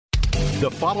The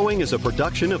following is a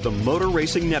production of the Motor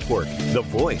Racing Network, the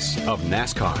voice of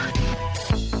NASCAR.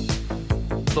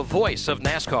 The voice of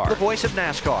NASCAR. The voice of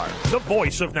NASCAR. The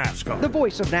voice of NASCAR. The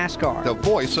voice of NASCAR. The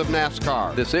voice of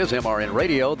NASCAR. This is MRN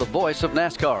Radio, the voice of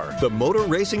NASCAR. The Motor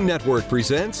Racing Network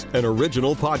presents an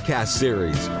original podcast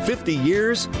series, 50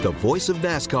 Years, The Voice of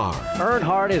NASCAR.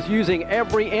 Earnhardt is using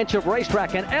every inch of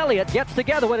racetrack, and Elliott gets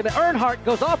together with him. Earnhardt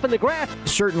goes off in the grass.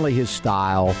 Certainly his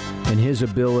style and his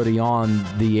ability on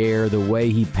the air, the way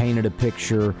he painted a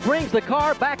picture. Brings the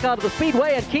car back onto the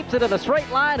speedway and keeps it in a straight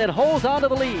line and holds on to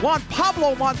the lead. Juan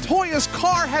Pablo Montoya's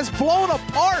car has blown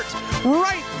apart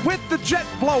right with the jet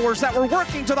blowers that were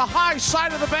working to the high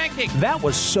side of the banking. That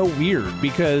was so weird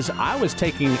because I was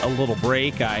taking a little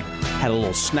break. I had a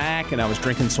little snack and I was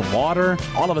drinking some water.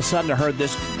 All of a sudden I heard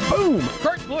this boom.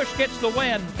 Kurt Busch gets the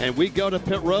win. And we go to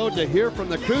pit road to hear from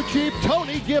the crew chief,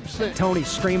 Tony Gibson. Tony's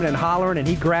screaming and hollering, and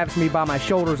he grabs me by my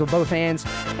shoulders with both hands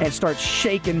and starts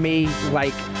shaking me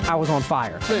like I was on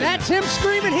fire. And that's him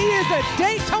screaming. He is a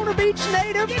Daytona Beach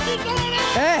native. He's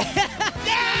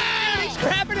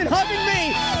grabbing and hugging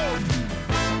me.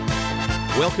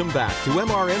 Welcome back to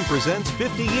MRN Presents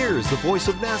 50 Years, The Voice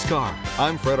of NASCAR.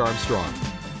 I'm Fred Armstrong.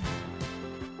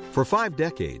 For 5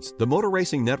 decades, the Motor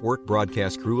Racing Network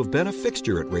broadcast crew have been a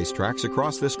fixture at racetracks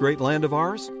across this great land of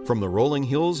ours. From the rolling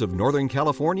hills of Northern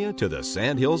California to the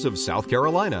sand hills of South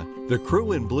Carolina, the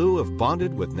crew in blue have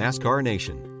bonded with NASCAR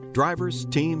Nation. Drivers,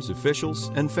 teams,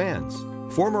 officials, and fans.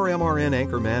 Former MRN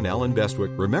anchorman Alan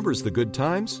Bestwick remembers the good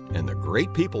times and the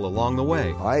great people along the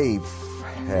way. I've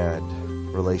had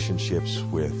relationships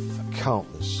with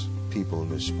countless people in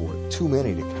this sport, too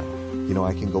many to count. You know,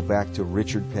 I can go back to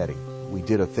Richard Petty. We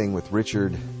did a thing with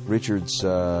Richard. Richard's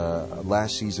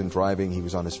last season driving, he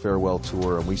was on his farewell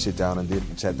tour, and we sat down and did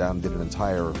an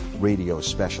entire radio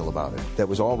special about it. That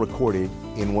was all recorded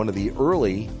in one of the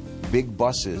early big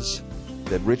buses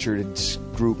that Richard's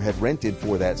group had rented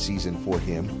for that season for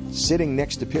him, sitting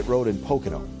next to pit road in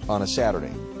Pocono on a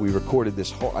Saturday. We recorded this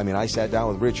whole, I sat down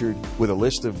with Richard with a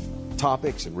list of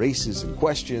topics and races and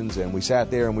questions, and we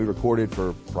sat there and we recorded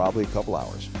for probably a couple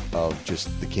hours of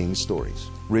just the King's stories.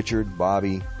 Richard,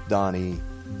 Bobby, Donnie,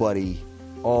 Buddy,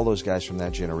 all those guys from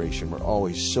that generation were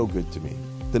always so good to me.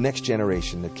 The next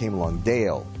generation that came along,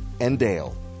 Dale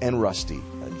and Rusty.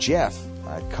 Jeff,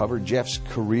 I covered Jeff's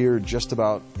career just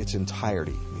about its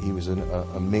entirety. He was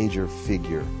a major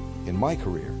figure in my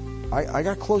career. I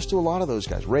got close to a lot of those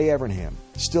guys. Ray Evernham,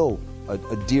 still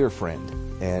a dear friend.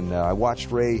 And I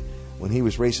watched Ray when he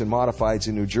was racing modifieds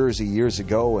in New Jersey years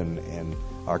ago, and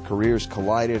our careers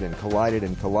collided, and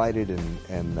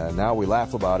now we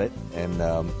laugh about it. And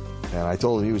I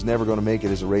told him he was never going to make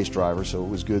it as a race driver, so it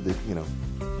was good that,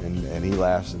 and he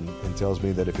laughs and tells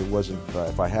me that if it wasn't,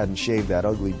 if I hadn't shaved that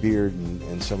ugly beard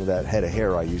and some of that head of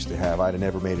hair I used to have, I'd have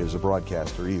never made it as a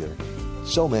broadcaster either.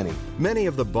 So many. Many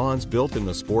of the bonds built in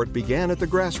the sport began at the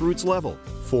grassroots level.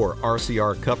 For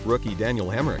RCR Cup rookie Daniel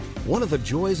Hemrick, one of the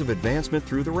joys of advancement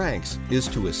through the ranks is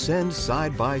to ascend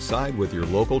side by side with your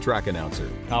local track announcer.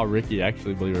 Kyle Rickey,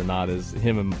 actually, believe it or not, is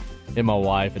him and my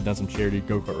wife had done some charity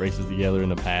go-kart races together in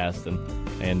the past, and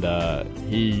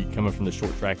he, coming from the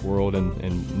short track world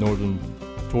and Northern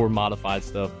Tour modified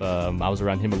stuff, I was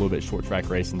around him a little bit short track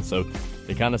racing, so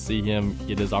to kind of see him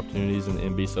get his opportunities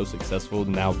and be so successful,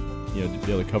 and now to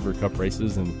be able to cover Cup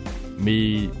races and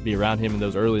me be around him in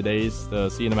those early days,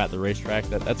 seeing him at the racetrack,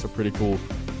 that's a pretty cool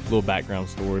little background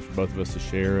story for both of us to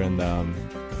share. And I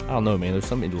don't know, man, there's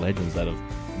so many legends that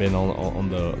have been on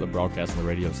the broadcast and the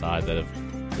radio side that have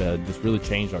just really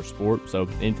changed our sport. So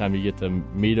anytime you get to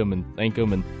meet them and thank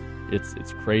them, and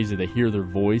it's crazy to hear their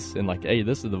voice and like, hey,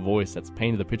 this is the voice that's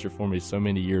painted the picture for me so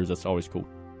many years. That's always cool.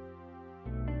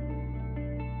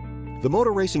 The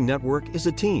Motor Racing Network is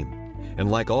a team, and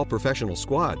like all professional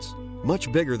squads,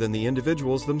 much bigger than the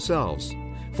individuals themselves.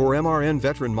 For MRN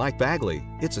veteran Mike Bagley,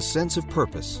 it's a sense of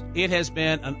purpose. It has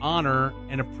been an honor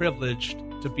and a privilege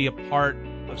to be a part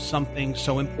of something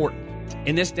so important.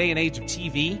 In this day and age of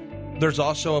TV, there's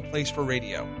also a place for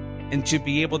radio. And to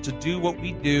be able to do what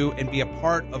we do and be a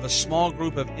part of a small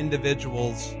group of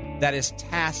individuals that is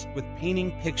tasked with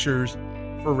painting pictures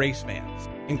for race fans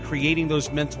and creating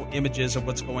those mental images of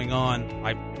what's going on,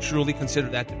 I truly consider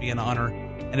that to be an honor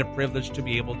and a privilege to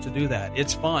be able to do that.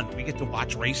 It's fun. We get to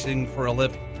watch racing for a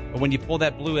living. But when you pull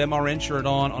that blue MRN shirt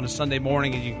on a Sunday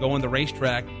morning and you go on the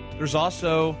racetrack, there's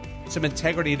also some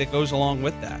integrity that goes along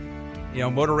with that.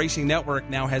 Motor Racing Network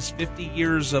now has 50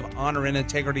 years of honor and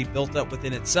integrity built up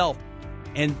within itself.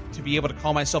 And to be able to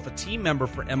call myself a team member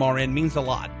for MRN means a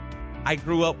lot. I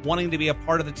grew up wanting to be a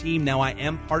part of the team. Now I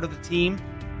am part of the team.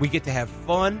 We get to have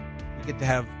fun. We get to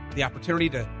have the opportunity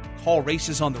to call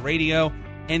races on the radio.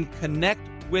 and connect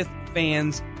with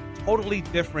fans totally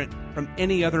different from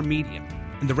any other medium.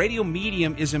 And the radio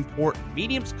medium is important.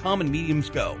 Mediums come and mediums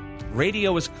go.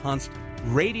 Radio is constant.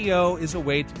 Radio is a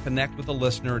way to connect with a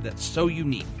listener that's so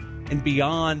unique and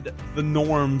beyond the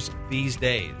norms these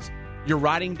days. You're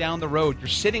riding down the road, you're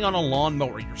sitting on a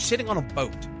lawnmower, you're sitting on a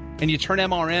boat, and you turn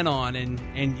MRN on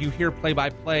and you hear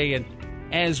play-by-play, and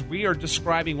as we are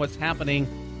describing what's happening,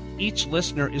 each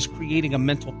listener is creating a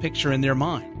mental picture in their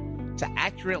mind to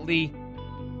accurately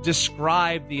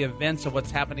describe the events of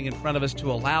what's happening in front of us,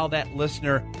 to allow that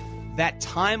listener that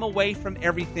time away from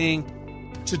everything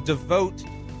to devote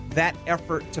that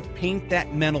effort to paint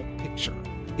that mental picture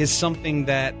is something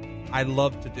that I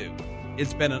love to do.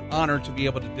 It's been an honor to be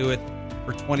able to do it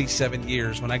for 27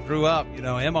 years. When I grew up,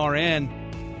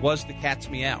 MRN was the cat's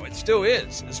meow. It still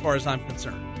is, as far as I'm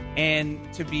concerned.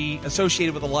 And to be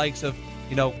associated with the likes of,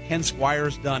 Ken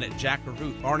Squires done it, Jack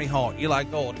LaRue, Barney Hall, Eli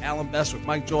Gold, Alan Bestwick,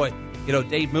 Mike Joy,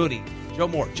 Dave Moody, Joe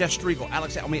Moore, Jeff Striegel,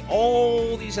 Alex,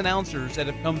 all these announcers that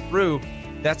have come through,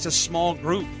 that's a small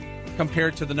group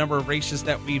compared to the number of races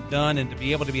that we've done, and to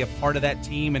be able to be a part of that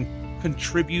team and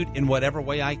contribute in whatever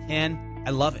way I can, I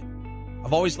love it.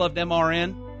 I've always loved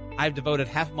MRN. I've devoted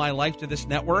half of my life to this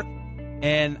network,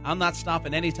 and I'm not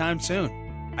stopping anytime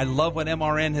soon. I love what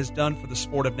MRN has done for the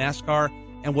sport of NASCAR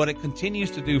and what it continues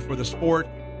to do for the sport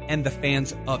and the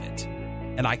fans of it.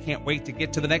 And I can't wait to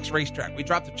get to the next racetrack. We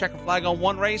dropped the checker flag on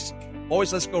one race.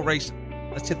 Boys, let's go racing.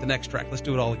 Let's hit the next track. Let's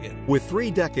do it all again. With 3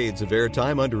 decades of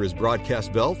airtime under his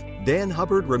broadcast belt, Dan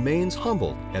Hubbard remains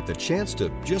humbled at the chance to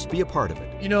just be a part of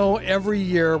it. Every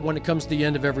year when it comes to the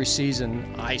end of every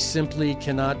season, I simply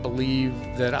cannot believe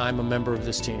that I'm a member of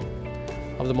this team,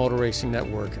 of the Motor Racing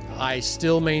Network. I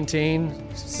still maintain,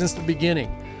 since the beginning,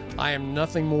 I am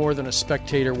nothing more than a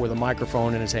spectator with a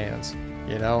microphone in his hands.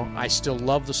 I still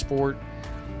love the sport.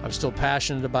 I'm still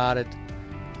passionate about it.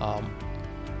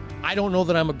 I don't know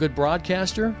that I'm a good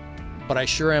broadcaster, but I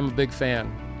sure am a big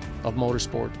fan of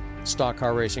motorsport, stock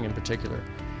car racing in particular.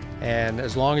 And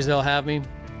as long as they'll have me,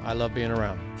 I love being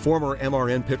around. Former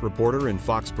MRN pit reporter and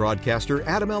Fox broadcaster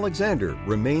Adam Alexander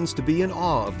remains to be in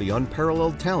awe of the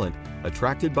unparalleled talent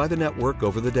attracted by the network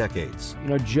over the decades.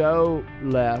 Joe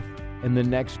left, and the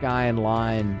next guy in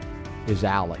line is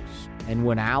Alex. And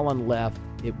when Alan left,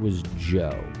 it was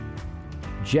Joe.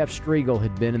 Jeff Striegel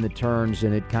had been in the turns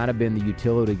and had kind of been the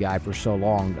utility guy for so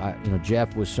long.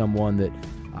 Jeff was someone that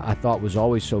I thought was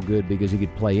always so good because he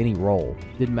could play any role.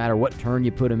 Didn't matter what turn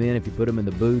you put him in. If you put him in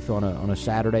the booth on a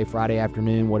Saturday, Friday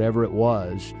afternoon, whatever it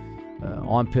was,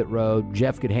 on pit road,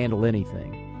 Jeff could handle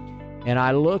anything. And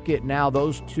I look at now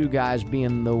those 2 guys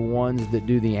being the ones that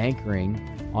do the anchoring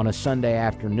on a Sunday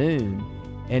afternoon,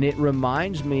 and it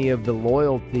reminds me of the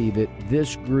loyalty that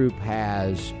this group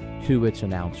has to its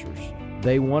announcers.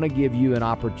 They want to give you an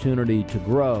opportunity to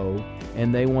grow,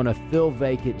 and they want to fill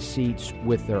vacant seats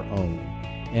with their own.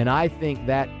 And I think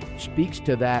that speaks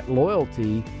to that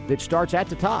loyalty that starts at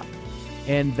the top.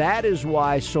 And that is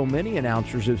why so many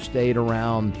announcers have stayed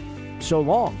around so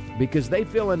long, because they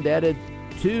feel indebted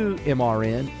to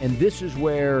MRN, and this is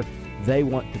where they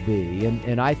want to be.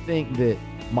 And I think that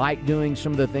Mike doing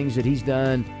some of the things that he's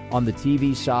done on the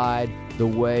TV side, the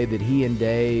way that he and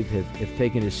Dave have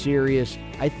taken it serious,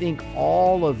 I think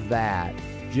all of that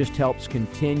just helps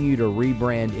continue to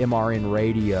rebrand MRN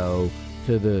Radio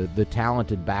to the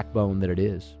talented backbone that it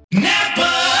is.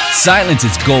 Silence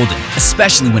is golden,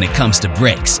 especially when it comes to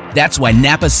brakes. That's why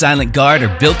Napa Silent Guard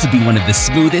are built to be one of the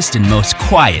smoothest and most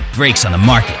quiet brakes on the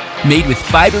market. Made with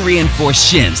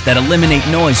fiber-reinforced shims that eliminate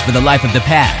noise for the life of the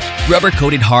pad,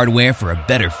 rubber-coated hardware for a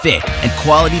better fit, and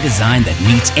quality design that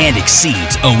meets and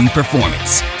exceeds OE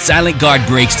performance. Silent Guard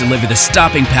brakes deliver the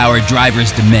stopping power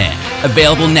drivers demand.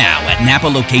 Available now at Napa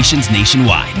locations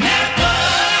nationwide.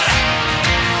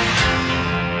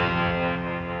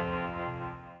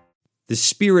 The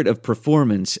spirit of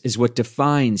performance is what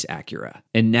defines Acura,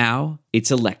 and now it's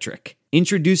electric.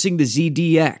 Introducing the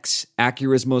ZDX,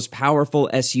 Acura's most powerful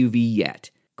SUV yet.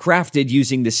 Crafted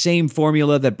using the same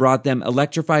formula that brought them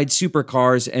electrified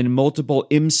supercars and multiple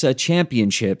IMSA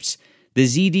championships, the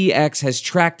ZDX has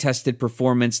track-tested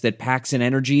performance that packs an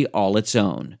energy all its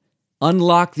own.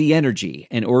 Unlock the energy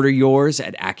and order yours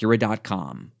at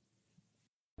Acura.com.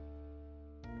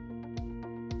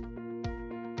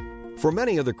 For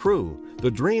many of the crew, the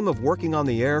dream of working on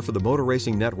the air for the Motor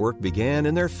Racing Network began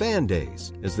in their fan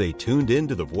days as they tuned in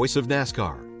to the voice of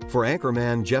NASCAR. For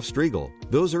anchorman Jeff Striegel,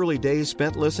 those early days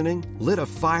spent listening lit a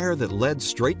fire that led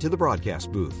straight to the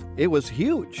broadcast booth. It was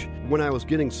huge. When I was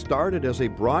getting started as a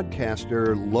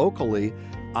broadcaster locally,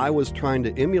 I was trying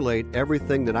to emulate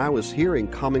everything that I was hearing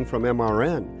coming from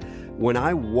MRN. when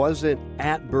I wasn't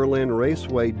at Berlin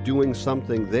Raceway doing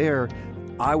something there,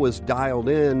 I was dialed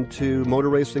in to Motor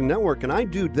Racing Network, and I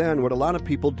do then what a lot of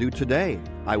people do today.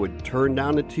 I would turn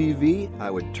down the TV, I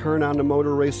would turn on the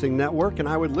Motor Racing Network, and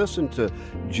I would listen to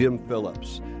Jim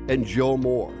Phillips and Joe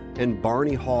Moore and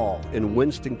Barney Hall and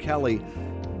Winston Kelly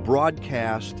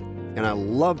broadcast, and I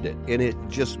loved it. And it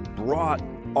just brought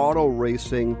auto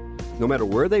racing, no matter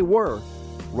where they were,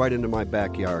 right into my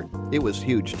backyard. It was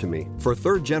huge to me. For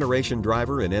third-generation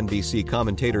driver and NBC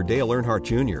commentator Dale Earnhardt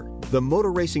Jr., the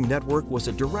Motor Racing Network was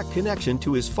a direct connection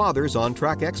to his father's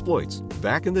on-track exploits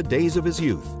back in the days of his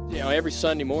youth. You know, every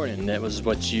Sunday morning, that was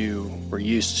what you were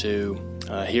used to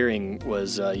hearing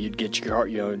was you'd get your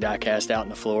car, die-cast out on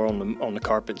the floor on the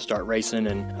carpet and start racing,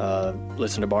 and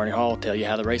listen to Barney Hall tell you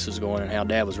how the race was going and how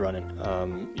Dad was running.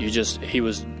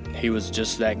 He was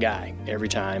just that guy every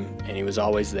time, and he was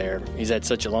always there. He's had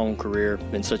such a long career,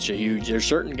 been such a huge. There's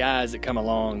certain guys that come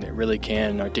along that really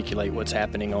can articulate what's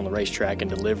happening on the racetrack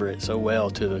and deliver it so well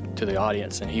to the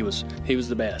audience, and he was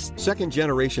the best.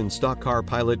 Second-generation stock car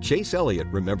pilot Chase Elliott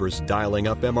remembers dialing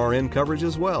up MRN coverage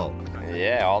as well.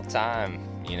 Yeah, all the time.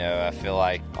 You know, I feel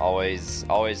like always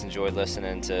enjoyed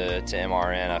listening to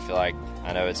MRN. I feel like,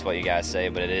 I know it's what you guys say,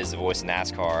 but it is the voice of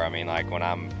NASCAR. I mean, like when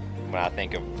I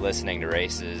think of listening to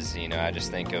races, you know, I just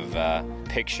think of a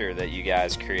picture that you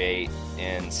guys create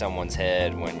in someone's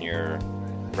head when you're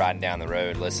riding down the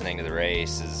road listening to the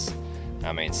race is,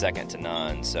 I mean, second to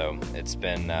none. So it's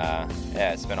been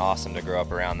awesome to grow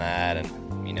up around that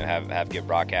and, you know, have good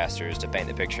broadcasters to paint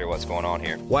the picture of what's going on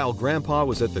here. While Grandpa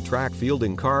was at the track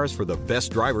fielding cars for the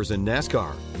best drivers in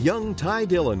NASCAR, young Ty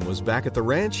Dillon was back at the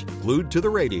ranch, glued to the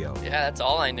radio. Yeah, that's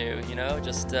all I knew, you know,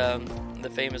 just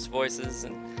the famous voices,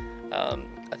 and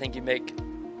I think you make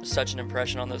such an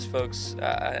impression on those folks.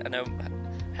 I know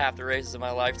half the races of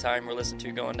my lifetime were listened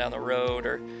to going down the road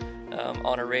or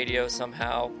on a radio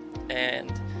somehow,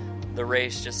 and the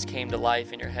race just came to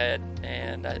life in your head.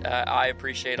 And I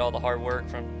appreciate all the hard work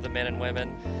from the men and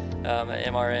women at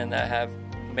MRN that have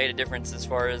made a difference as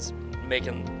far as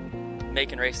making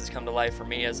races come to life for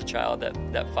me as a child.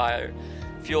 That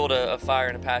fueled a fire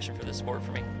and a passion for this sport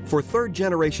for me. For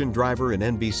third-generation driver and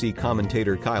NBC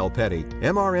commentator Kyle Petty,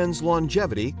 MRN's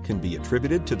longevity can be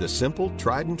attributed to the simple,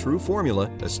 tried-and-true formula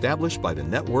established by the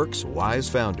network's wise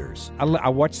founders. I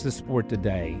watch the sport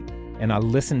today, and I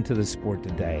listen to the sport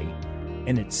today,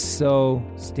 and it's so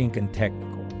stinking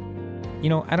technical. You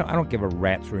know, I don't give a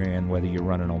rat's rear end whether you're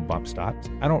running on bump stops.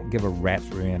 I don't give a rat's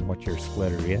rear end what your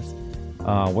splitter is,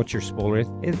 what your spoiler is.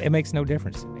 It makes no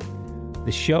difference to me.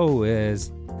 The show is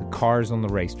the cars on the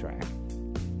racetrack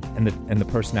and the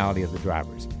personality of the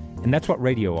drivers. And that's what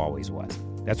radio always was.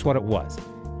 That's what it was.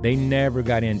 They never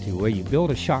got into, well, you build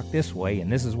a shock this way,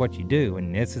 and this is what you do,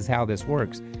 and this is how this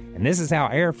works, and this is how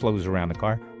air flows around the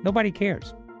car. Nobody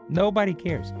cares. Nobody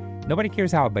cares. Nobody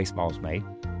cares how a baseball is made.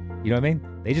 You know what I mean?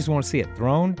 They just want to see it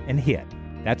thrown and hit.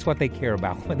 That's what they care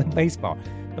about with a baseball.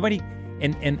 Nobody,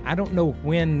 and I don't know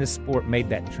when this sport made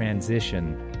that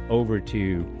transition over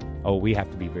to, oh, we have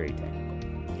to be very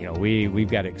technical. You know, we've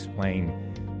got to explain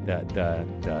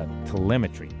the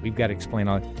telemetry. We've got to explain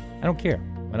all. I don't care.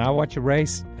 When I watch a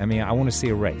race, I mean, I want to see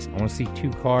a race. I want to see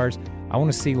two cars. I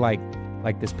want to see like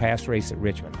this past race at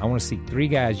Richmond. I want to see three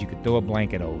guys you could throw a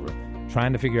blanket over,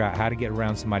 trying to figure out how to get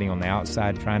around somebody on the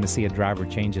outside, trying to see a driver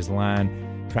change his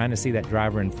line, trying to see that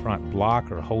driver in front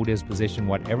block or hold his position,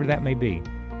 whatever that may be.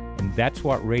 And that's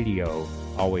what radio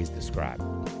always described.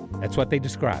 That's what they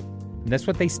described. And that's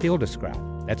what they still describe.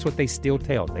 That's what they still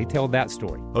tell. They tell that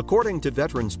story. According to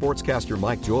veteran sportscaster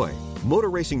Mike Joy, Motor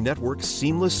Racing Network's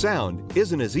seamless sound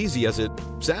isn't as easy as it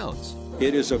sounds.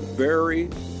 It is a very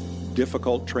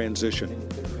difficult transition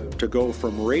to go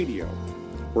from radio,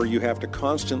 where you have to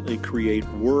constantly create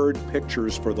word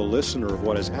pictures for the listener of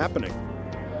what is happening,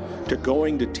 to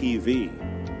going to TV.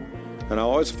 And I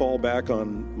always fall back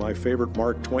on my favorite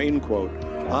Mark Twain quote,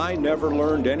 I never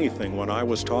learned anything when I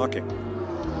was talking.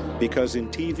 Because in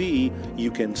TV,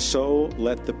 you can so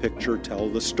let the picture tell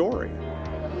the story.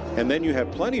 And then you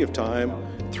have plenty of time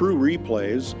through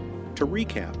replays to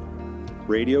recap.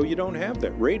 Radio, you don't have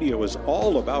that. Radio is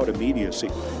all about immediacy.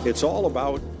 It's all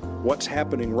about what's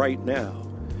happening right now.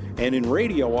 And in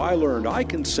radio, I learned I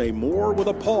can say more with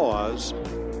a pause,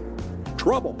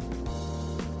 trouble,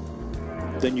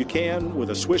 than you can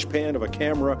with a swish pan of a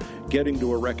camera getting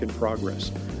to a wreck in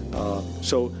progress.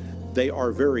 So they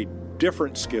are very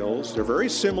different skills. They're very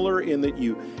similar in that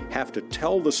you have to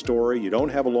tell the story. You don't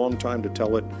have a long time to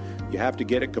tell it. You have to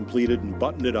get it completed and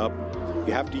button it up.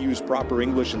 You have to use proper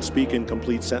English and speak in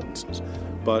complete sentences.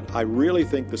 But I really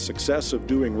think the success of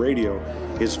doing radio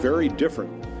is very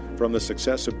different from the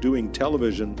success of doing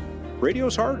television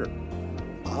Radio's harder.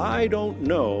 I don't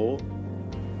know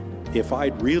if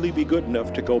I'd really be good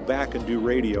enough to go back and do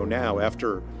radio now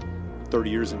after 30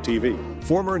 years in TV.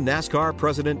 Former NASCAR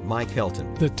President Mike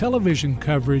Helton. The television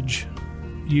coverage,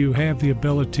 you have the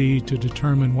ability to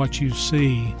determine what you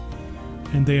see,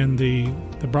 and then the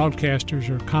broadcasters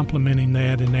are complementing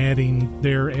that and adding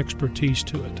their expertise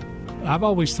to it. I've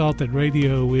always thought that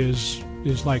radio is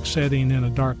like sitting in a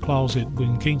dark closet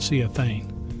when you can't see a thing,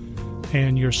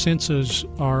 and your senses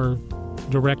are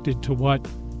directed to what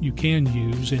you can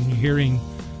use, and hearing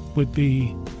would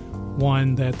be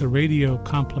one that the radio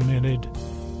complemented,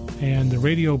 and the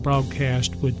radio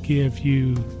broadcast would give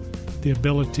you the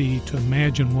ability to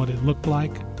imagine what it looked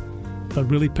like, but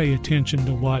really pay attention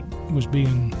to what was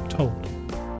being told.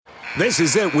 This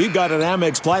is it. We've got an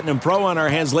Amex Platinum Pro on our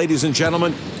hands, ladies and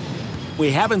gentlemen.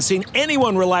 We haven't seen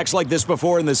anyone relax like this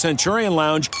before in the Centurion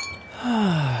Lounge.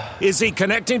 Is he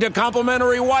connecting to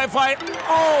complimentary Wi-Fi?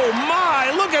 Oh,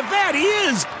 my! Look at that! He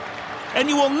is! And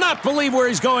you will not believe where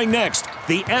he's going next.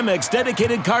 The Amex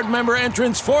dedicated card member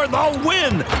entrance for the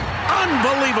win!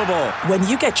 Unbelievable! When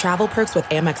you get travel perks with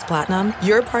Amex Platinum,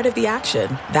 you're part of the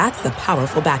action. That's the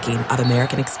powerful backing of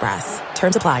American Express.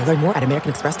 Terms apply. Learn more at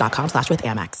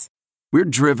americanexpress.com/withAmex. We're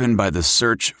driven by the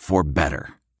search for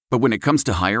better. But when it comes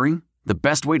to hiring, the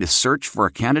best way to search for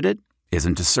a candidate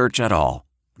isn't to search at all.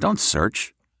 Don't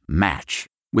search. Match.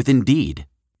 With Indeed.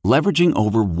 Leveraging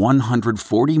over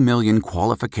 140 million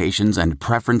qualifications and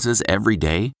preferences every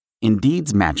day,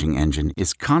 Indeed's matching engine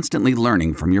is constantly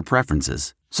learning from your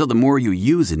preferences. So the more you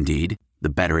use Indeed, the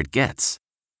better it gets.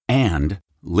 And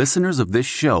listeners of this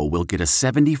show will get a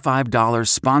 $75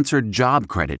 sponsored job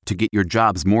credit to get your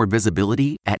jobs more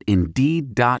visibility at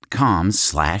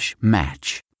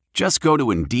Indeed.com/match. Just go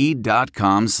to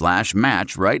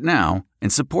Indeed.com/match right now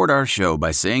and support our show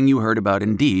by saying you heard about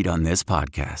Indeed on this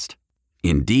podcast.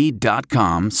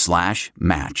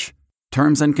 Indeed.com/match.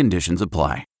 Terms and conditions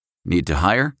apply. Need to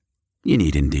hire? You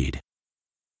need Indeed.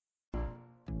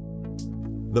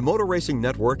 The Motor Racing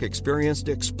Network experienced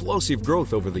explosive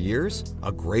growth over the years,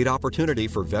 a great opportunity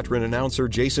for veteran announcer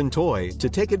Jason Toy to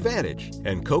take advantage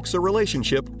and coax a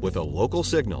relationship with a local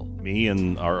signal. Me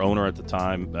and our owner at the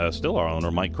time, still our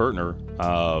owner, Mike Kurtner,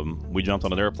 we jumped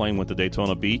on an airplane, went to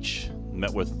Daytona Beach,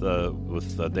 met with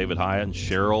David Hyatt and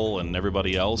Cheryl and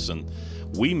everybody else, and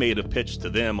we made a pitch to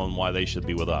them on why they should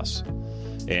be with us.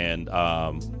 And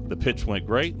the pitch went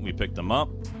great. We picked them up.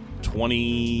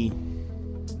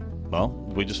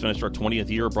 We just finished our 20th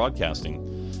year of broadcasting.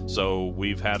 So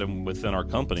we've had them within our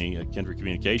company at Kindred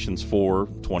Communications for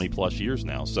 20 plus years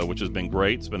now, so which has been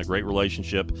great. It's been a great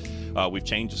relationship. We've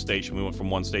changed the station. We went from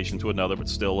one station to another, but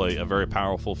still a very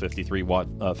powerful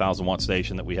 53,000 watt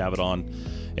station that we have it on,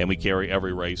 and we carry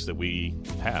every race that we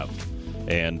have.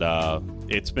 And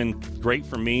it's been great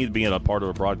for me being a part of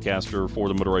a broadcaster for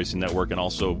the Motor Racing Network, and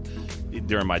also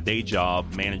during my day job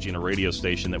managing a radio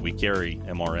station that we carry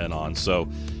MRN on. So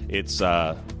it's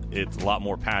a lot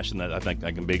more passion that I think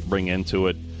I can bring into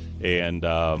it, and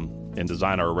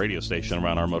design our radio station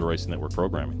around our Motor Racing Network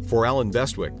programming. For Alan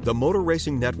Bestwick, the Motor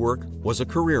Racing Network was a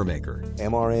career maker.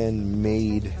 MRN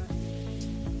made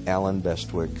Alan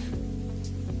Bestwick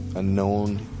a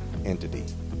known entity.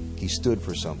 He stood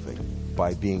for something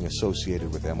by being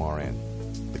associated with MRN.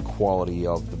 The quality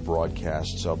of the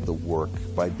broadcasts, of the work,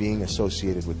 by being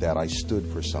associated with that, I stood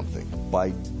for something.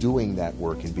 By doing that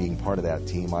work and being part of that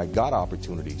team, I got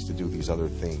opportunities to do these other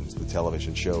things, the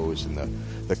television shows and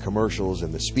the commercials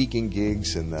and the speaking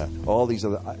gigs and all these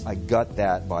other. I got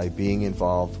that by being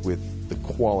involved with the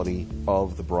quality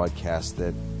of the broadcast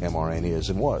that MRN is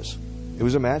and was. It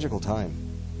was a magical time.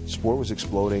 Sport was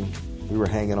exploding. We were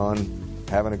hanging on,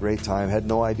 having a great time, had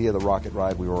no idea the rocket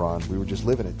ride we were on. We were just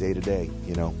living it day to day,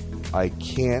 you know. I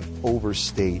can't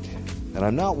overstate, and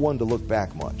I'm not one to look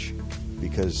back much,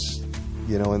 because,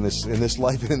 you know, in this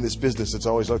life and in this business, it's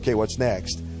always, okay, what's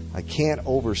next? I can't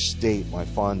overstate my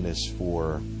fondness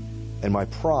for, and my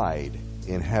pride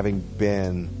in having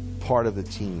been part of the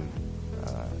team,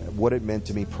 what it meant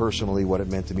to me personally, what it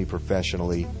meant to me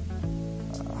professionally,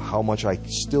 how much I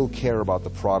still care about the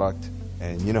product.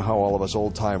 And you know how all of us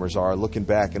old-timers are, looking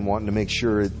back and wanting to make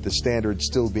sure the standard's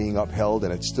still being upheld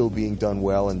and it's still being done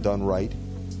well and done right.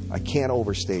 I can't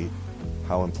overstate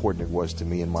how important it was to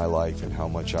me in my life and how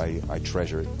much I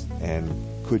treasure it, and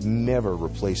could never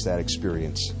replace that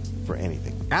experience for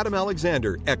anything. Adam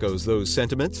Alexander echoes those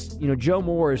sentiments. You know, Joe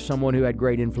Moore is someone who had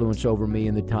great influence over me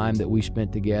in the time that we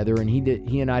spent together, and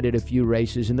he and I did a few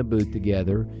races in the booth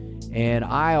together. And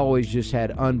I always just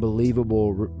had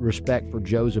unbelievable respect for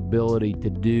Joe's ability to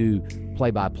do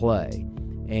play-by-play.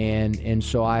 And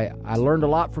so I learned a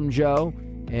lot from Joe,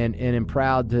 and am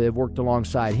proud to have worked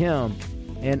alongside him.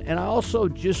 And I also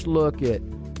just look at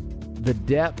the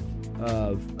depth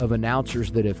of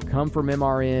announcers that have come from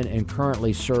MRN and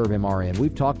currently serve MRN.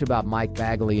 We've talked about Mike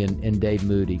Bagley and Dave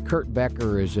Moody. Kurt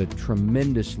Becker is a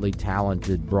tremendously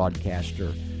talented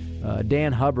broadcaster.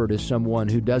 Dan Hubbard is someone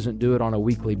who doesn't do it on a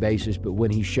weekly basis, but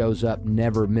when he shows up,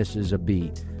 never misses a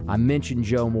beat. I mentioned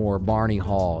Joe Moore, Barney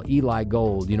Hall, Eli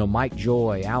Gold, Mike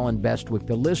Joy, Alan Bestwick.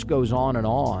 The list goes on and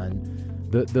on.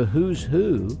 The who's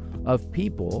who of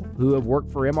people who have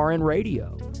worked for MRN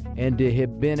Radio. And to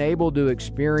have been able to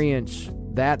experience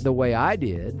that the way I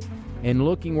did, and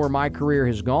looking where my career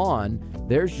has gone,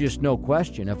 there's just no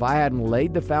question. If I hadn't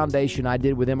laid the foundation I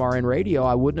did with MRN Radio,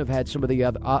 I wouldn't have had some of the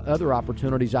other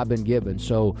opportunities I've been given.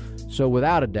 So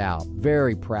without a doubt,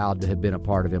 very proud to have been a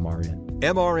part of MRN.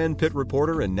 MRN pit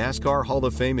reporter and NASCAR Hall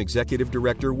of Fame Executive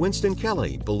Director Winston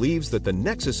Kelly believes that the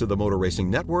nexus of the Motor Racing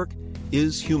Network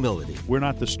is humility. We're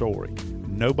not the story.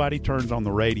 Nobody turns on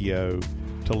the radio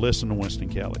to listen to Winston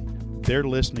Kelly. They're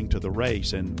listening to the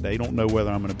race, and they don't know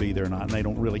whether I'm going to be there or not, and they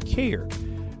don't really care.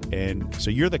 And so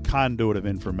you're the conduit of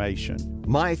information.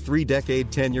 My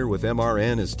 3-decade tenure with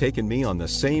MRN has taken me on the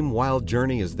same wild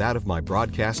journey as that of my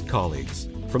broadcast colleagues.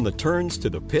 From the turns to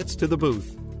the pits to the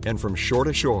booth, and from shore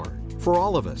to shore. For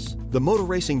all of us, the Motor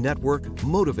Racing Network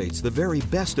motivates the very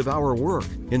best of our work,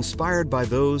 inspired by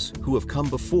those who have come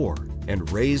before and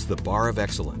raised the bar of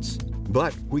excellence.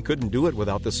 But we couldn't do it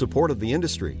without the support of the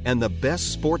industry and the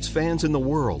best sports fans in the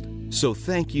world. So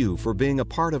thank you for being a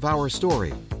part of our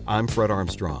story. I'm Fred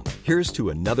Armstrong. Here's to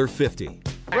another 50.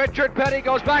 Richard Petty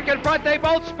goes back in front. They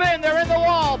both spin. They're in the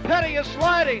wall. Petty is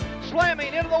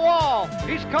slamming into the wall.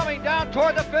 He's coming down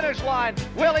toward the finish line.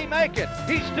 Will he make it?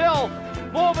 He's still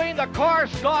moving. The car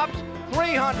stops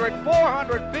 300,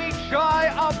 400 feet shy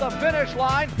of the finish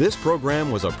line. This program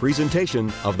was a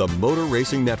presentation of the Motor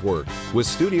Racing Network with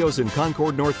studios in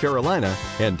Concord, North Carolina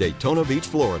and Daytona Beach,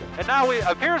 Florida. And now it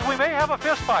appears we may have a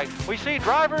fist fight. We see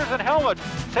drivers and helmets.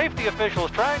 Safety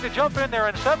officials trying to jump in there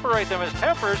and separate them as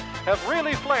tempers have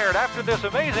really flared after this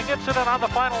amazing incident on the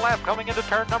final lap coming into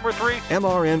turn number 3.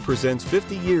 MRN Presents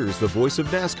 50 Years, The Voice of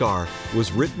NASCAR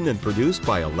was written and produced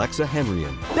by Alexa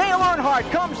Henrian. Dale Earnhardt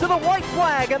comes to the white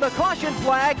flag and the caution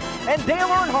flag, and Dale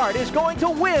Earnhardt is going to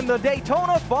win the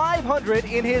Daytona 500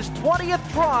 in his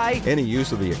 20th try. Any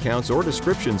use of the accounts or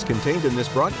descriptions contained in this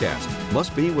broadcast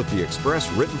must be with the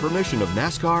express written permission of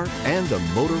NASCAR and the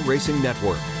Motor Racing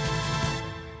Network.